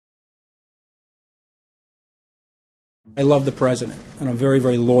I love the president, and I'm very,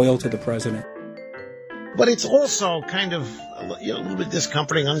 very loyal to the president. But it's also kind of a little bit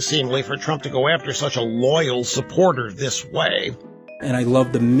discomforting, unseemly for Trump to go after such a loyal supporter this way. And I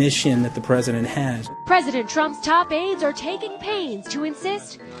love the mission that the president has. President Trump's top aides are taking pains to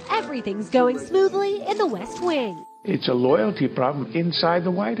insist everything's going smoothly in the West Wing. It's a loyalty problem inside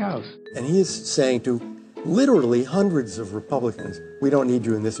the White House. And he is saying to literally hundreds of Republicans, we don't need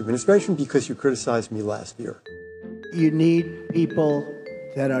you in this administration because you criticized me last year. You need people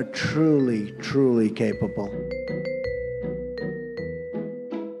that are truly, truly capable.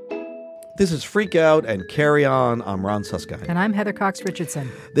 This is Freak Out and Carry On. I'm Ron Suskind. And I'm Heather Cox Richardson.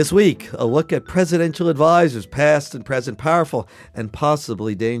 This week, a look at presidential advisors, past and present, powerful and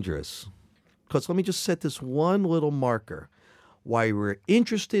possibly dangerous. Because let me just set this one little marker. Why we're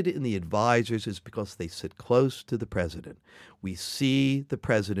interested in the advisors is because they sit close to the president. We see the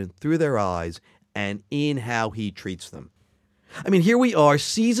president through their eyes and in how he treats them. I mean, here we are,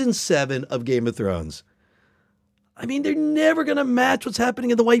 season 7 of Game of Thrones. I mean, they're never going to match what's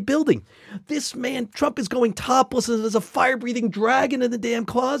happening in the White Building. This man, Trump, is going topless and there's a fire-breathing dragon in the damn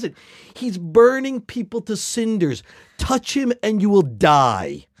closet. He's burning people to cinders. Touch him and you will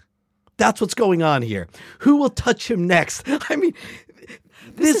die. That's what's going on here. Who will touch him next? I mean,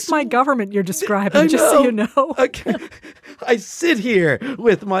 this is my government you're describing, just so you know. Okay. I sit here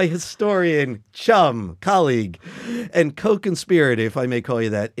with my historian, chum, colleague, and co-conspirator, if I may call you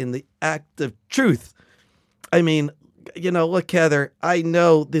that, in the act of truth. I mean, look, Heather, I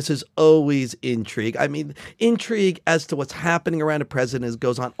know this is always intrigue. I mean, intrigue as to what's happening around a president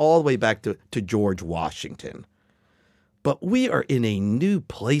goes on all the way back to George Washington. But we are in a new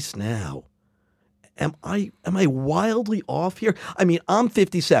place now. Am I wildly off here? I mean, I'm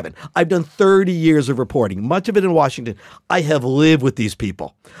 57. I've done 30 years of reporting, much of it in Washington. I have lived with these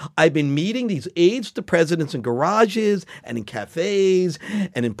people. I've been meeting these aides to presidents in garages and in cafes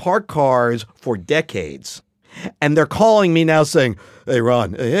and in parked cars for decades. And they're calling me now saying, hey,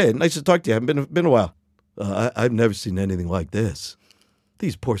 Ron, hey, nice to talk to you. I haven't been a while. I've never seen anything like this.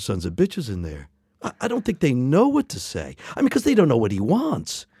 These poor sons of bitches in there. I don't think they know what to say. I mean, because they don't know what he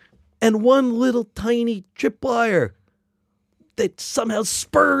wants. And one little tiny tripwire that somehow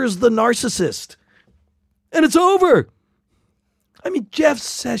spurs the narcissist. And it's over. I mean, Jeff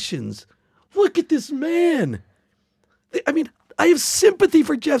Sessions, look at this man. I mean, I have sympathy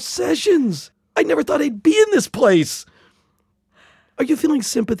for Jeff Sessions. I never thought I'd be in this place. Are you feeling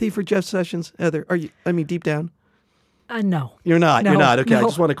sympathy for Jeff Sessions, Heather? Are you, deep down? No. You're not. No, You're not. Okay, no. I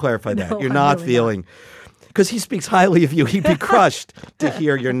just want to clarify that. No, You're I'm not really feeling, because he speaks highly of you. He'd be crushed to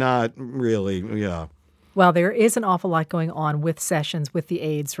hear you're not really, yeah. Well, there is an awful lot going on with Sessions, with the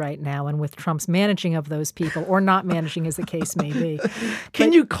aides right now, and with Trump's managing of those people, or not managing as the case may be.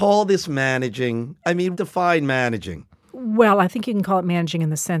 Can you call this managing? I mean, define managing. Well, I think you can call it managing in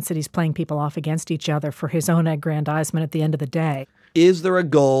the sense that he's playing people off against each other for his own aggrandizement at the end of the day. Is there a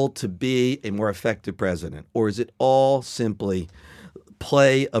goal to be a more effective president, or is it all simply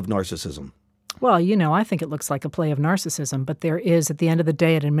play of narcissism? Well, I think it looks like a play of narcissism, but there is, at the end of the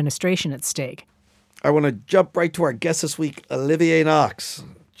day, an administration at stake. I want to jump right to our guest this week, Olivier Knox,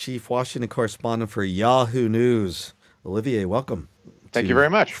 Chief Washington Correspondent for Yahoo News. Olivier, welcome. Thank you very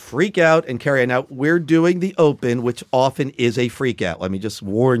much. Freak Out and Carry On. Now, we're doing the open, which often is a freak out. Let me just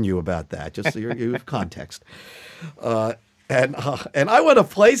warn you about that, just so you have context. And I want to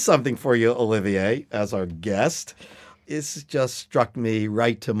play something for you, Olivier, as our guest. This just struck me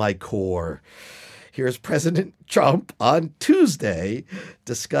right to my core. Here's President Trump on Tuesday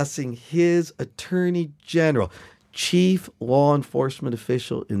discussing his Attorney General, chief law enforcement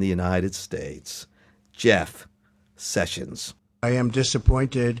official in the United States, Jeff Sessions. I am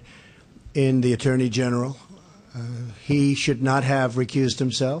disappointed in the Attorney General. He should not have recused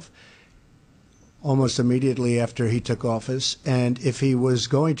himself almost immediately after he took office. And if he was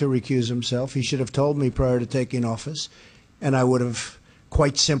going to recuse himself, he should have told me prior to taking office, and I would have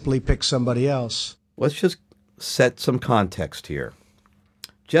quite simply picked somebody else. Let's just set some context here.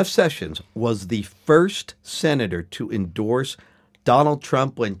 Jeff Sessions was the first senator to endorse Donald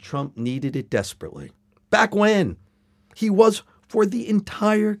Trump when Trump needed it desperately. Back when? He was, for the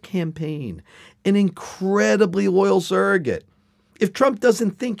entire campaign, an incredibly loyal surrogate. If Trump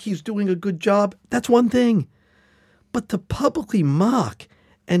doesn't think he's doing a good job, that's one thing. But to publicly mock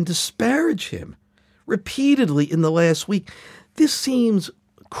and disparage him repeatedly in the last week, this seems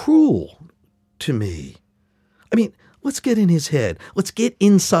cruel to me. I mean, let's get in his head. Let's get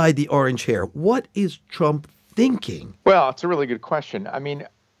inside the orange hair. What is Trump thinking? Well, it's a really good question. I mean,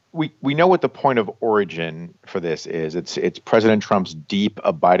 we know what the point of origin for this is. It's President Trump's deep,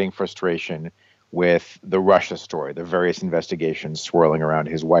 abiding frustration with the Russia story, the various investigations swirling around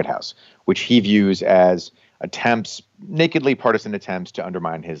his White House, which he views as nakedly partisan attempts to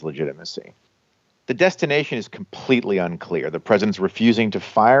undermine his legitimacy. The destination is completely unclear. The president's refusing to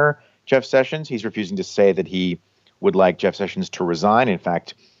fire Jeff Sessions. He's refusing to say that he would like Jeff Sessions to resign. In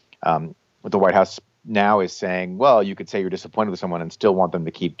fact, what the White House now is saying, well, you could say you're disappointed with someone and still want them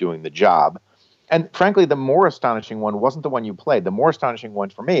to keep doing the job. And frankly, the more astonishing one wasn't the one you played. The more astonishing one,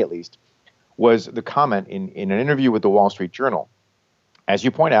 for me at least, was the comment in an interview with the Wall Street Journal. As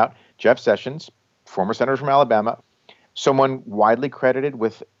you point out, Jeff Sessions, former senator from Alabama, someone widely credited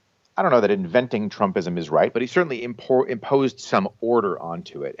with, I don't know that inventing Trumpism is right, but he certainly imposed some order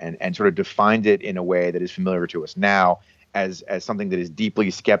onto it and sort of defined it in a way that is familiar to us now as something that is deeply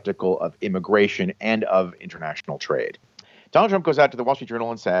skeptical of immigration and of international trade. Donald Trump goes out to the Wall Street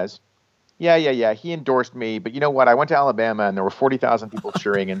Journal and says, yeah, he endorsed me, but you know what? I went to Alabama and there were 40,000 people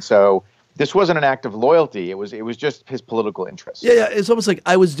cheering, and so this wasn't an act of loyalty. It was just his political interest. Yeah. It's almost like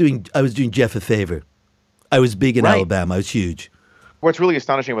I was doing Jeff a favor. I was big in Alabama. I was huge. What's really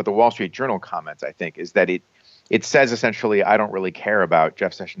astonishing about the Wall Street Journal comments, I think, is that it says essentially, I don't really care about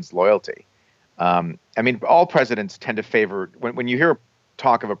Jeff Sessions' loyalty. I mean, all presidents tend to favor, when you hear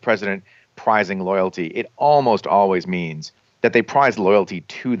talk of a president prizing loyalty, it almost always means that they prize loyalty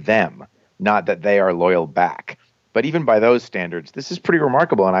to them, not that they are loyal back. But even by those standards, this is pretty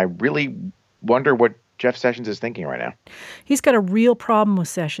remarkable, and I really wonder what Jeff Sessions is thinking right now. He's got a real problem with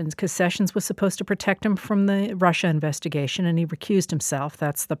Sessions because Sessions was supposed to protect him from the Russia investigation, and he recused himself.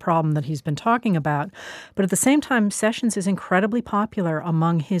 That's the problem that he's been talking about. But at the same time, Sessions is incredibly popular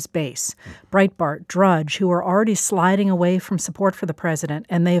among his base. Breitbart, Drudge, who are already sliding away from support for the president,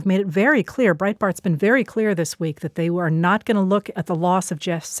 and they have made it very clear, Breitbart's been very clear this week, that they are not going to look at the loss of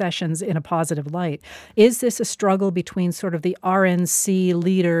Jeff Sessions in a positive light. Is this a struggle between sort of the RNC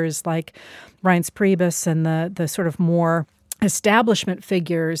leaders like Reince Priebus and the sort of more establishment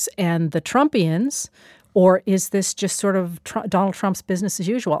figures and the Trumpians, or is this just sort of Donald Trump's business as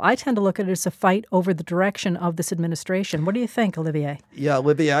usual? I tend to look at it as a fight over the direction of this administration. What do you think, Olivier? Yeah,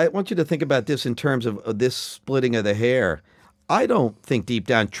 Olivier, I want you to think about this in terms of this splitting of the hair. I don't think deep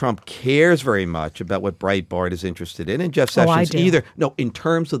down Trump cares very much about what Breitbart is interested in, and Jeff Sessions either. No, in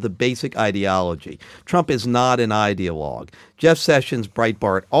terms of the basic ideology. Trump is not an ideologue. Jeff Sessions,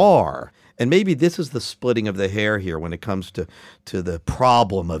 Breitbart are. And maybe this is the splitting of the hair here when it comes to the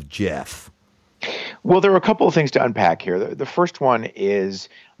problem of Jeff. Well, there are a couple of things to unpack here. The first one is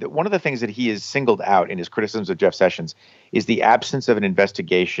that one of the things that he has singled out in his criticisms of Jeff Sessions is the absence of an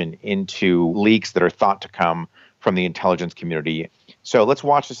investigation into leaks that are thought to come from the intelligence community. So let's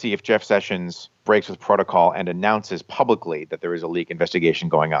watch to see if Jeff Sessions breaks with protocol and announces publicly that there is a leak investigation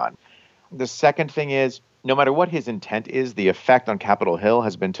going on. The second thing is, no matter what his intent is, the effect on Capitol Hill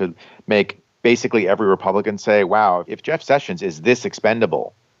has been to make basically every Republican say, wow, if Jeff Sessions is this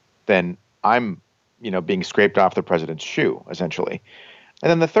expendable, then I'm, being scraped off the president's shoe, essentially.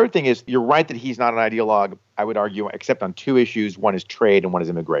 And then the third thing is, you're right that he's not an ideologue, I would argue, except on two issues. One is trade and one is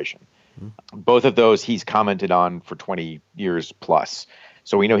immigration. Mm-hmm. Both of those he's commented on for 20 years plus.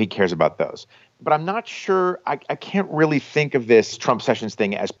 So we know he cares about those. But I'm not sure, I can't really think of this Trump-Sessions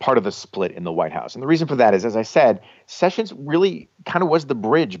thing as part of the split in the White House. And the reason for that is, as I said, Sessions really kind of was the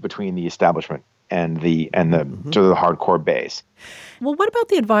bridge between the establishment and the sort of the hardcore base. Well, what about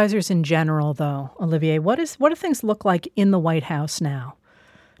the advisors in general, though, Olivier? What do things look like in the White House now?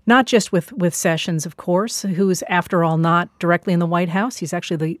 Not just with Sessions, of course, who's, after all, not directly in the White House. He's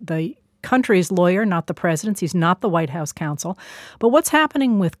actually the country's lawyer, not the president's. He's not the White House counsel. But what's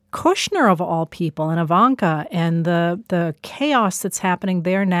happening with Kushner, of all people, and Ivanka, and the chaos that's happening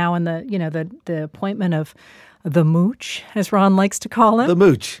there now, and the appointment of the mooch, as Ron likes to call him? The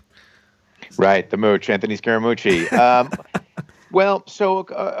mooch. Right, the mooch, Anthony Scaramucci. Well, so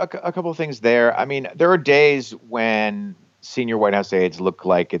a couple of things there. I mean, there are days when senior White House aides look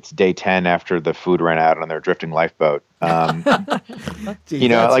like it's day 10 after the food ran out on their drifting lifeboat. Gee,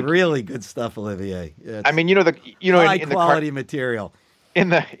 that's like really good stuff, Olivier. It's I mean, high quality material. In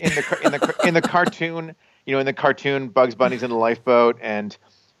the cartoon, in the cartoon, Bugs Bunny's in the lifeboat, and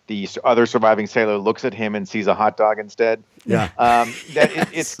the other surviving sailor looks at him and sees a hot dog instead. Yeah,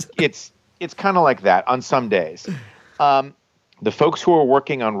 it's kind of like that on some days. The folks who are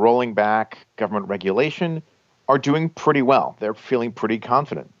working on rolling back government regulation are doing pretty well. They're feeling pretty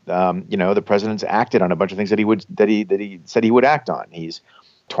confident. The president's acted on a bunch of things that he said he would act on. He's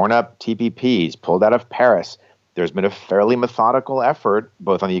torn up TPPs, pulled out of Paris. There's been a fairly methodical effort,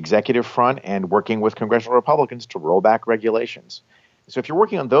 both on the executive front and working with congressional Republicans, to roll back regulations. So if you're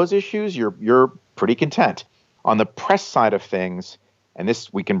working on those issues, you're pretty content. On the press side of things, And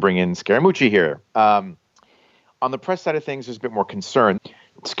this, we can bring in Scaramucci here. On the press side of things, there's a bit more concern.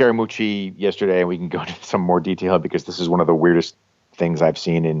 Scaramucci yesterday, and we can go into some more detail because this is one of the weirdest things I've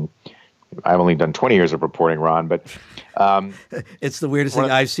seen I've only done 20 years of reporting, Ron, but it's the weirdest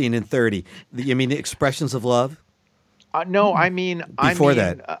thing I've seen in 30. You mean the expressions of love? No, I mean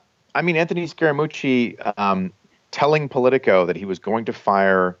that. I mean Anthony Scaramucci telling Politico that he was going to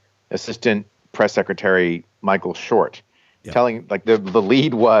fire Assistant Press Secretary Michael Short. Yeah. Telling, like, the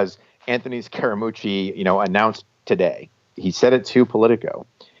lead was Anthony Scaramucci, announced today. He said it to Politico.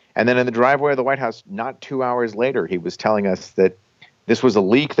 And then in the driveway of the White House, not 2 hours later, he was telling us that this was a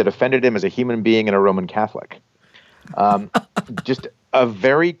leak that offended him as a human being and a Roman Catholic. Just a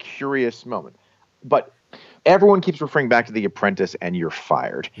very curious moment. But everyone keeps referring back to The Apprentice and you're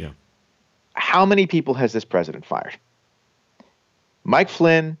fired. Yeah. How many people has this president fired? Mike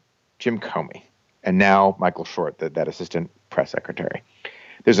Flynn, Jim Comey, and now Michael Short, that assistant press secretary.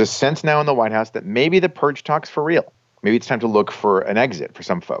 There's a sense now in the White House that maybe the purge talk's for real. Maybe it's time to look for an exit for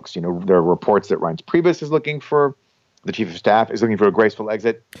some folks. There are reports that Reince Priebus is looking for, the chief of staff is looking for a graceful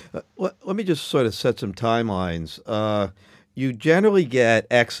exit. Let me just sort of set some timelines. You generally get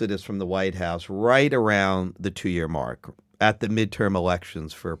exodus from the White House right around the 2-year mark at the midterm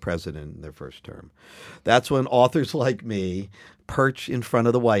elections for a president in their first term. That's when authors like me perch in front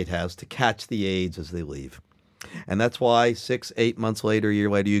of the White House to catch the aides as they leave. And that's why 6-8 months later, a year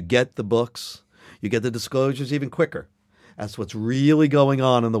later, you get the books, you get the disclosures even quicker. That's what's really going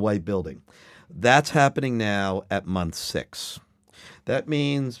on in the White Building. That's happening now at month 6. That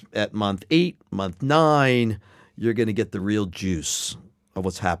means at month 8, month 9, you're going to get the real juice of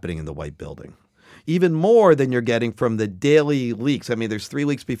what's happening in the White Building. Even more than you're getting from the daily leaks. I mean, there's 3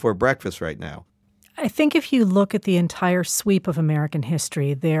 leaks before breakfast right now. I think if you look at the entire sweep of American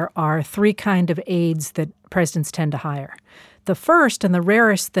history, there are 3 kinds of aides that presidents tend to hire. The first and the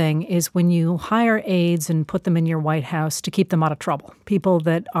rarest thing is when you hire aides and put them in your White House to keep them out of trouble. People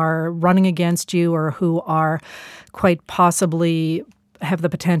that are running against you or who are quite possibly have the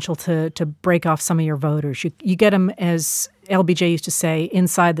potential to break off some of your voters. You get them, as LBJ used to say,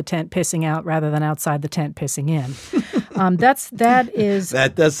 inside the tent pissing out rather than outside the tent pissing in.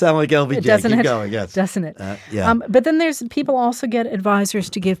 That does sound like LBJ. Doesn't Keep it? going, yes. Doesn't it? Yeah. But then people also get advisors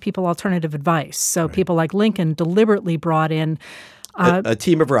to give people alternative advice. So people like Lincoln deliberately brought in a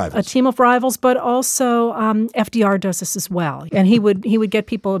team of rivals. A team of rivals, but also FDR does this as well. And he would get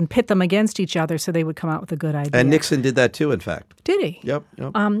people and pit them against each other so they would come out with a good idea. And Nixon did that too, in fact. Did he? Yep.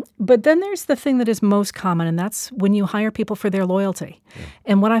 But then there's the thing that is most common, and that's when you hire people for their loyalty. Yeah.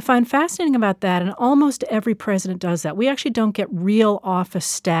 And what I find fascinating about that, and almost every president does that, we actually don't get real office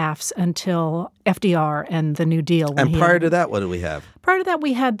staffs until FDR and the New Deal. And prior to that, what did we have? Prior to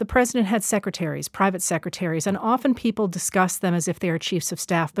that, the president had secretaries, private secretaries, and often people discuss them as if they are chiefs of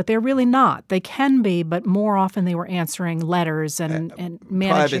staff, but they're really not. They can be, but more often they were answering letters and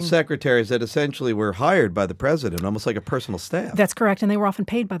managing. Private secretaries that essentially were hired by the president, almost like a personal staff. That's correct, and they were often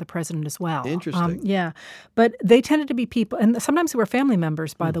paid by the president as well. Interesting. Yeah, but they tended to be people, and sometimes they were family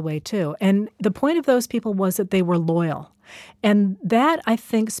members, by the way, too. And the point of those people was that they were loyal. And that, I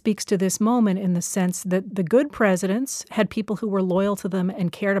think, speaks to this moment in the sense that the good presidents had people who were loyal to them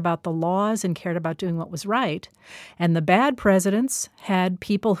and cared about the laws and cared about doing what was right. And the bad presidents had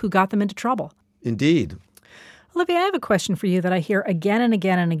people who got them into trouble. Indeed. Olivia, I have a question for you that I hear again and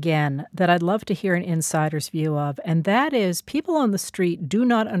again and again that I'd love to hear an insider's view of, and that is people on the street do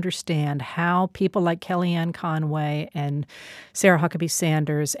not understand how people like Kellyanne Conway and Sarah Huckabee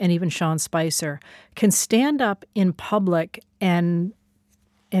Sanders and even Sean Spicer can stand up in public and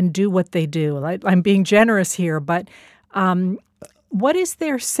do what they do. I'm being generous here, but what is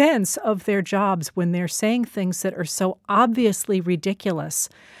their sense of their jobs when they're saying things that are so obviously ridiculous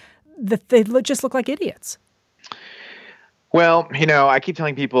that they just look like idiots? Well, I keep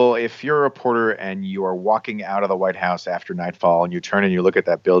telling people, if you're a reporter and you are walking out of the White House after nightfall and you turn and you look at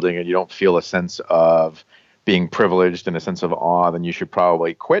that building and you don't feel a sense of being privileged and a sense of awe, then you should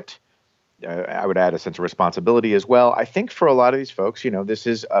probably quit. I would add a sense of responsibility as well. I think for a lot of these folks, this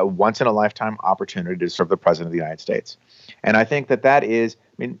is a once-in-a-lifetime opportunity to serve the president of the United States. And I think that is,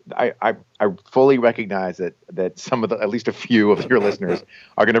 I fully recognize that some of at least a few of your listeners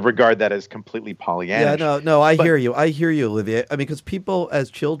are going to regard that as completely Pollyannish. Yeah, no, I hear you. I hear you, Olivier. Because people as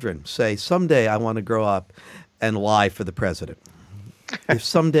children say, someday I want to grow up and lie for the president. If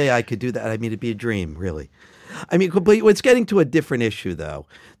someday I could do that, it'd be a dream, really. But it's getting to a different issue, though.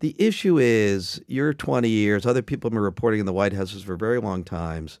 The issue is, you're 20 years, other people have been reporting in the White Houses for very long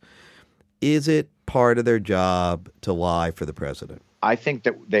times. Is it part of their job to lie for the president? I think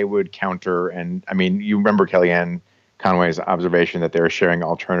that they would counter, and you remember Kellyanne Conway's observation that they're sharing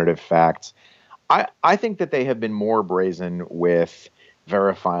alternative facts. I think that they have been more brazen with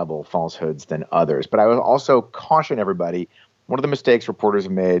verifiable falsehoods than others. But I would also caution everybody, one of the mistakes reporters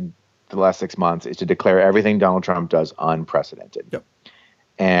have made for the last 6 months is to declare everything Donald Trump does unprecedented. Yep.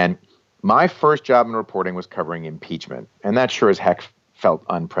 And my first job in reporting was covering impeachment, and that sure as heck felt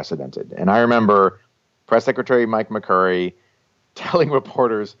unprecedented. And I remember Press Secretary Mike McCurry telling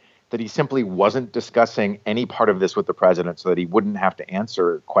reporters that he simply wasn't discussing any part of this with the president so that he wouldn't have to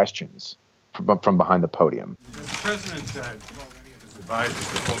answer questions from behind the podium. Does the president tell any of his advisors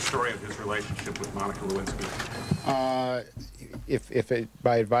the full story of his relationship with Monica Lewinsky?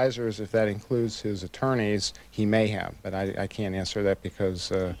 By advisors, if that includes his attorneys, he may have, but I can't answer that because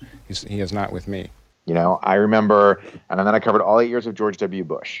he is not with me. You know, I remember, and then I covered all 8 years of George W.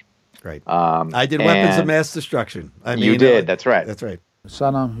 Bush. Right. I did weapons of mass destruction. You did. That's right. That's right.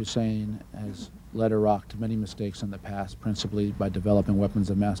 Saddam Hussein has led Iraq to many mistakes in the past, principally by developing weapons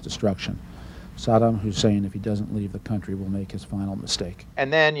of mass destruction. Saddam Hussein, if he doesn't leave the country, will make his final mistake.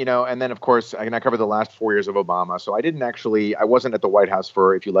 And then, of course, I covered the last 4 years of Obama. So I wasn't at the White House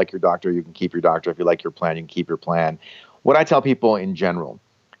for if you like your doctor, you can keep your doctor. If you like your plan, you can keep your plan. What I tell people in general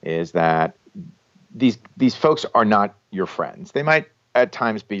is that these folks are not your friends. They might at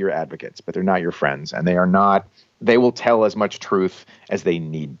times be your advocates, but they're not your friends. And they will tell as much truth as they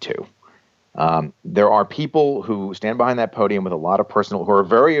need to. There are people who stand behind that podium with a lot of who are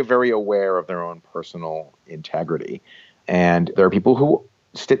very, very aware of their own personal integrity. And there are people who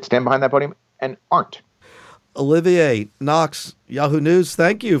stand behind that podium and aren't. Olivier Knox, Yahoo News,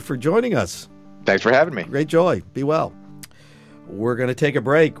 thank you for joining us. Thanks for having me. Great joy. Be well. We're going to take a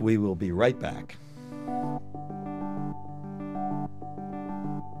break. We will be right back.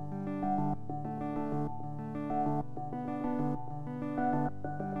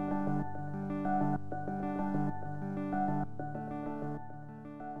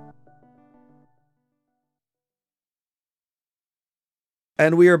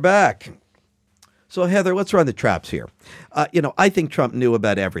 And we are back. So, Heather, let's run the traps here. I think Trump knew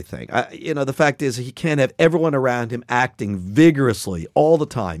about everything. The fact is he can't have everyone around him acting vigorously all the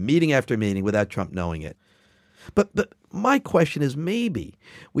time, meeting after meeting, without Trump knowing it. But my question is, maybe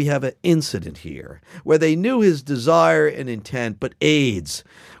we have an incident here where they knew his desire and intent, but aides,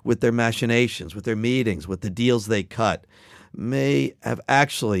 with their machinations, with their meetings, with the deals they cut, may have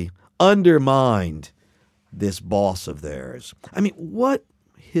actually undermined this boss of theirs. I mean, what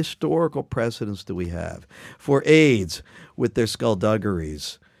historical precedents do we have for aides with their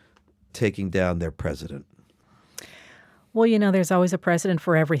skullduggeries taking down their president? Well, there's always a precedent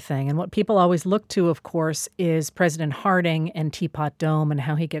for everything. And what people always look to, of course, is President Harding and Teapot Dome and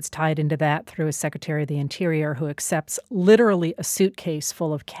how he gets tied into that through his Secretary of the Interior, who accepts literally a suitcase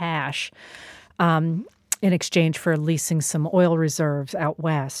full of cash in exchange for leasing some oil reserves out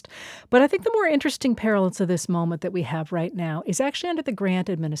west. But I think the more interesting parallel to this moment that we have right now is actually under the Grant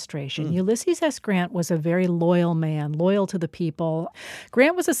administration. Ulysses S. Grant was a very loyal man, loyal to the people.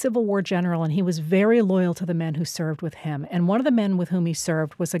 Grant was a Civil War general, and he was very loyal to the men who served with him. And one of the men with whom he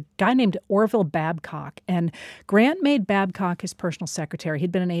served was a guy named Orville Babcock. And Grant made Babcock his personal secretary.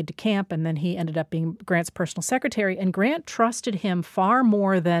 He'd been an aide de camp, and then he ended up being Grant's personal secretary. And Grant trusted him far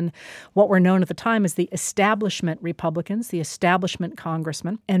more than what were known at the time as the establishment Republicans, the establishment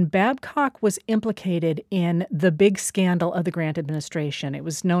congressmen. And Babcock was implicated in the big scandal of the Grant administration. It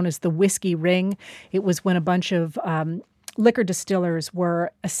was known as the whiskey ring. It was when a bunch of liquor distillers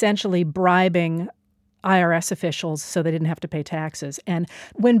were essentially bribing IRS officials so they didn't have to pay taxes. And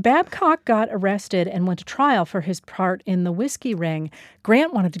when Babcock got arrested and went to trial for his part in the whiskey ring,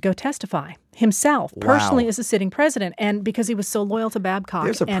 Grant wanted to go testify himself, personally, as a sitting president, and because he was so loyal to Babcock.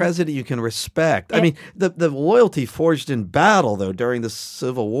 There's a president you can respect. I mean, the loyalty forged in battle, though, during the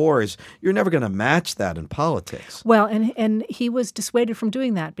Civil Wars, you're never going to match that in politics. Well, and he was dissuaded from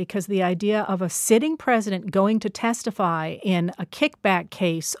doing that because the idea of a sitting president going to testify in a kickback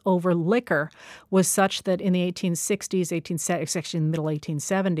case over liquor was such that in the 1860s, actually in the middle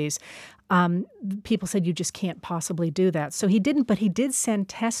 1870s, people said you just can't possibly do that. So he didn't, but he did send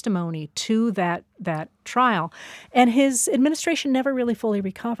testimony to that trial. And his administration never really fully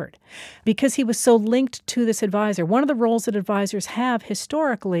recovered because he was so linked to this advisor. One of the roles that advisors have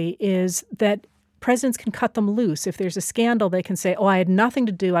historically is that presidents can cut them loose. If there's a scandal, they can say, I had nothing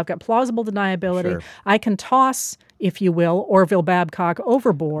to do. I've got plausible deniability. Sure. I can toss, if you will, Orville Babcock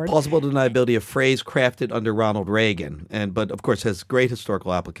overboard. Plausible deniability, a phrase crafted under Ronald Reagan, but of course has great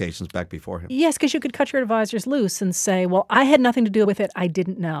historical applications back before him. Yes, because you could cut your advisors loose and say, I had nothing to do with it. I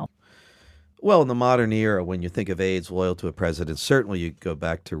didn't know. Well, in the modern era, when you think of aides loyal to a president, certainly you go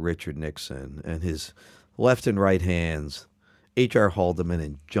back to Richard Nixon and his left and right hands, H.R. Haldeman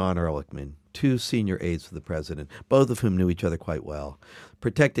and John Ehrlichman, two senior aides for the president, both of whom knew each other quite well,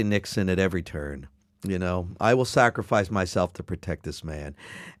 protecting Nixon at every turn. You know, I will sacrifice myself to protect this man.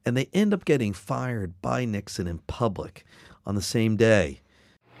 And they end up getting fired by Nixon in public on the same day.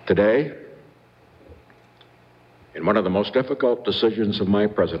 Today, in one of the most difficult decisions of my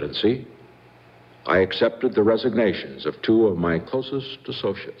presidency, I accepted the resignations of two of my closest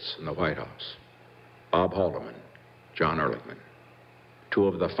associates in the White House, Bob Haldeman, John Ehrlichman, two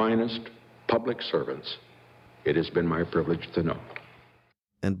of the finest public servants it has been my privilege to know.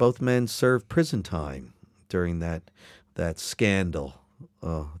 And both men served prison time during that scandal,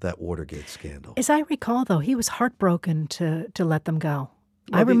 that Watergate scandal. As I recall, though, he was heartbroken to let them go.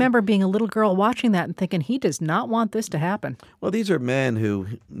 I remember being a little girl watching that and thinking he does not want this to happen. Well, these are men who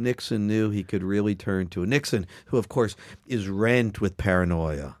Nixon knew he could really turn to. Nixon, who, of course, is rent with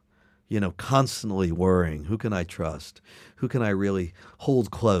paranoia, you know, constantly worrying, who can I trust? Who can I really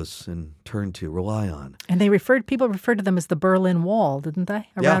hold close and turn to, rely on? And people referred to them as the Berlin Wall, didn't they,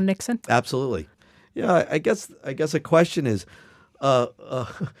 around Nixon? Absolutely. Yeah, I guess a question is,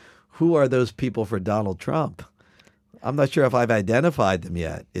 who are those people for Donald Trump? I'm not sure if I've identified them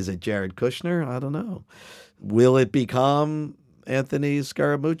yet. Is it Jared Kushner? I don't know. Will it become Anthony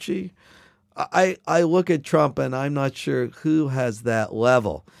Scaramucci? I look at Trump and I'm not sure who has that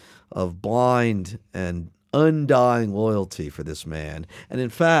level of blind and undying loyalty for this man. And in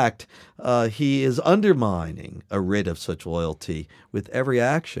fact, he is undermining a writ of such loyalty with every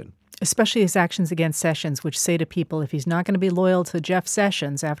action. Especially his actions against Sessions, which say to people, if he's not going to be loyal to Jeff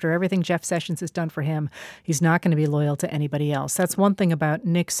Sessions, after everything Jeff Sessions has done for him, he's not going to be loyal to anybody else. That's one thing about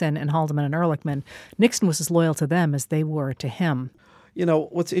Nixon and Haldeman and Ehrlichman. Nixon was as loyal to them as they were to him. You know,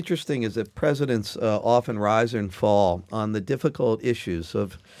 what's interesting is that presidents often rise and fall on the difficult issues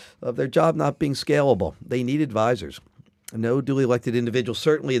of their job not being scalable. They need advisors. No duly elected individual,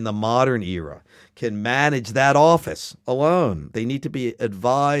 certainly in the modern era, can manage that office alone. They need to be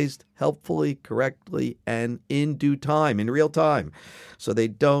advised helpfully, correctly, and in due time, in real time, so they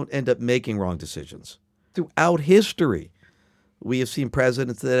don't end up making wrong decisions. Throughout history, we have seen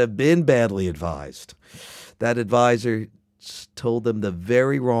presidents that have been badly advised. That advisor told them the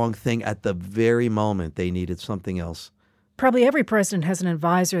very wrong thing at the very moment they needed something else. Probably every president has an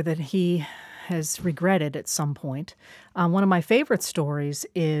advisor that he has regretted at some point. One of my favorite stories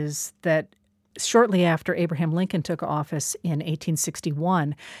is that shortly after Abraham Lincoln took office in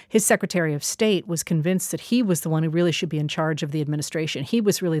 1861, his Secretary of State was convinced that he was the one who really should be in charge of the administration. He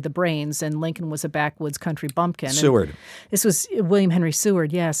was really the brains, and Lincoln was a backwoods country bumpkin. Seward. And this was William Henry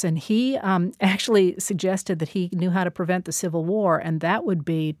Seward, yes. And he actually suggested that he knew how to prevent the Civil War, and that would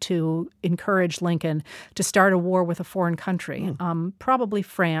be to encourage Lincoln to start a war with a foreign country, probably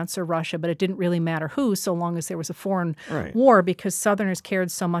France or Russia, but it didn't really matter who, so long as there was a foreign war, because Southerners cared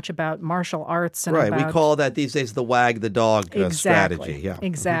so much about martial arts. And we call that these days the wag the dog strategy. Yeah,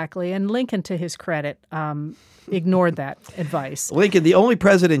 exactly. And Lincoln, to his credit, ignored that advice. Lincoln, the only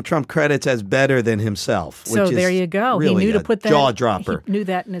president Trump credits as better than himself. So which there you go. Really he knew to put that jaw dropper. He knew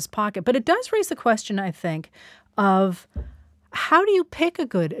that in his pocket. But it does raise the question, I think, of how do you pick a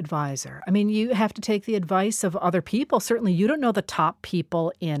good advisor? I mean, you have to take the advice of other people. Certainly, you don't know the top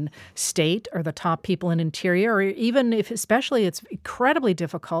people in state or the top people in interior, or even if, especially, it's incredibly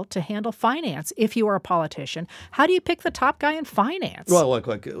difficult to handle finance if you are a politician. How do you pick the top guy in finance? Well, look,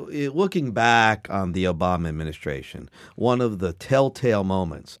 looking back on the Obama administration, one of the telltale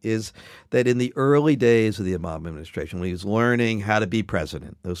moments is that in the early days of the Obama administration, when he was learning how to be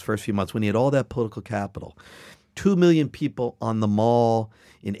president, those first few months when he had all that political capital, 2 million people on the Mall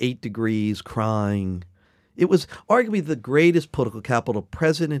in 8 degrees crying. It was arguably the greatest political capital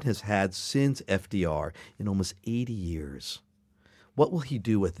president has had since FDR in almost 80 years. What will he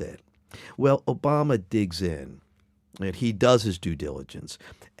do with it? Well, Obama digs in, and he does his due diligence.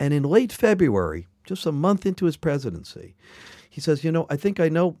 And in late February, just a month into his presidency, he says, I think I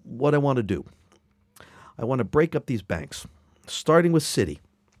know what I want to do. I want to break up these banks, starting with Citi.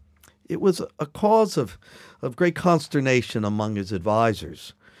 It was a cause of great consternation among his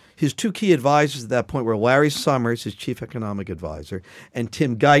advisors. His two key advisors at that point were Larry Summers, his chief economic advisor, and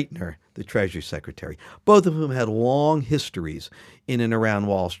Tim Geithner, the Treasury Secretary, both of whom had long histories in and around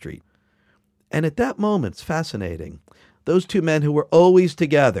Wall Street. And at that moment, it's fascinating, those two men who were always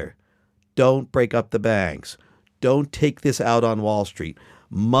together, don't break up the banks, don't take this out on Wall Street.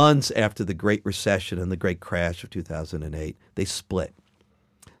 Months after the Great Recession and the Great Crash of 2008, they split.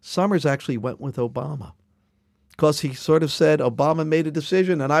 Summers actually went with Obama because he sort of said, Obama made a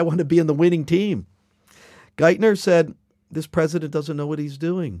decision and I want to be in the winning team. Geithner said, this president doesn't know what he's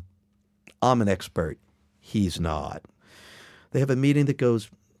doing. I'm an expert. He's not. They have a meeting that goes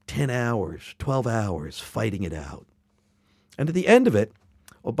 10 hours, 12 hours, fighting it out. And at the end of it,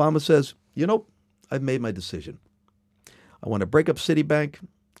 Obama says, I've made my decision. I want to break up Citibank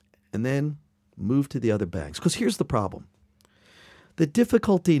and then move to the other banks. Because here's the problem. The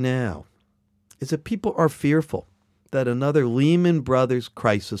difficulty now is that people are fearful that another Lehman Brothers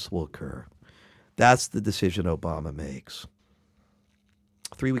crisis will occur. That's the decision Obama makes.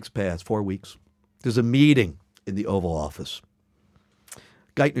 3 weeks pass, 4 weeks. There's a meeting in the Oval Office.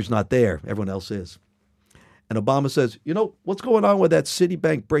 Geithner's not there. Everyone else is. And Obama says, what's going on with that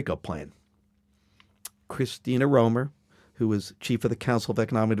Citibank breakup plan? Christina Romer, who is chief of the Council of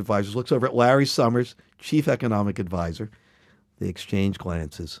Economic Advisors, looks over at Larry Summers, chief economic advisor. They exchange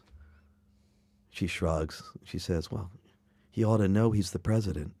glances. She shrugs. She says, well, he ought to know he's the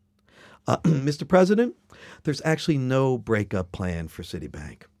president. Mr. President, there's actually no breakup plan for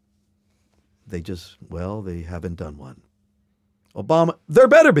Citibank. They haven't done one. Obama, there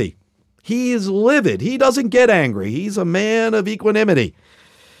better be. He is livid. He doesn't get angry. He's a man of equanimity.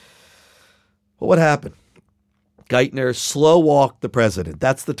 Well, what happened? Geithner slow-walked the president.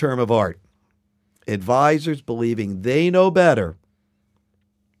 That's the term of art. Advisors believing they know better.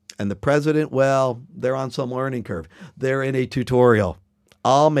 And the president, they're on some learning curve. They're in a tutorial.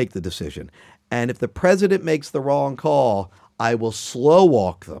 I'll make the decision. And if the president makes the wrong call, I will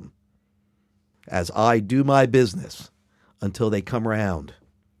slow-walk them as I do my business until they come around.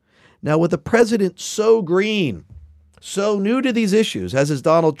 Now, with the president so green, so new to these issues, as is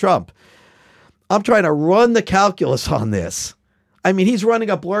Donald Trump, I'm trying to run the calculus on this. I mean, he's running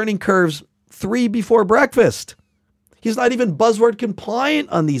up learning curves 3 before breakfast. He's not even buzzword compliant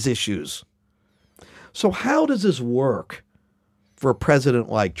on these issues. So how does this work for a president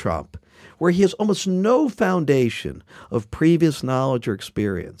like Trump, where he has almost no foundation of previous knowledge or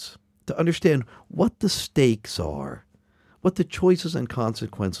experience to understand what the stakes are, what the choices and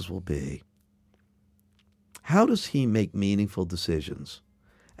consequences will be? How does he make meaningful decisions?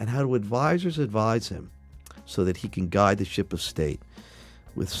 And how do advisors advise him so that he can guide the ship of state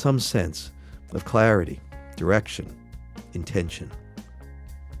with some sense of clarity, direction, intention?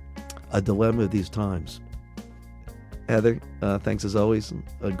 A dilemma of these times. Heather, thanks as always.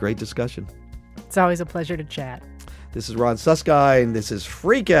 A great discussion. It's always a pleasure to chat. This is Ron Suskind. This is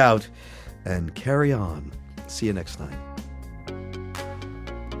Freak Out and Carry On. See you next time.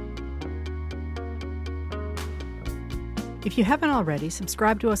 If you haven't already,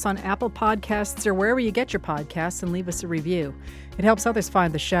 subscribe to us on Apple Podcasts or wherever you get your podcasts and leave us a review. It helps others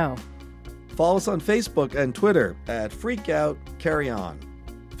find the show. Follow us on Facebook and Twitter at Freak Out Carry On.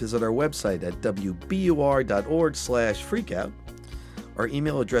 Visit our website at wbur.org/freakout. Our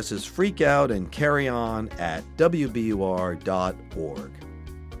email address is freakoutandcarryon@wbur.org.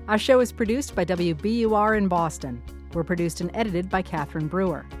 Our show is produced by WBUR in Boston. We're produced and edited by Catherine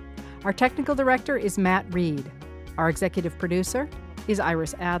Brewer. Our technical director is Matt Reed. Our executive producer is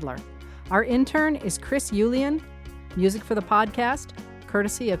Iris Adler. Our intern is Chris Yulian. Music for the podcast,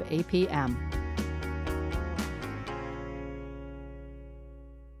 courtesy of APM.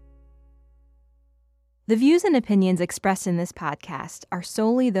 The views and opinions expressed in this podcast are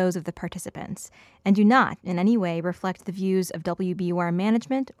solely those of the participants and do not in any way reflect the views of WBUR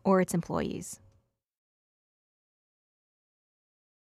management or its employees.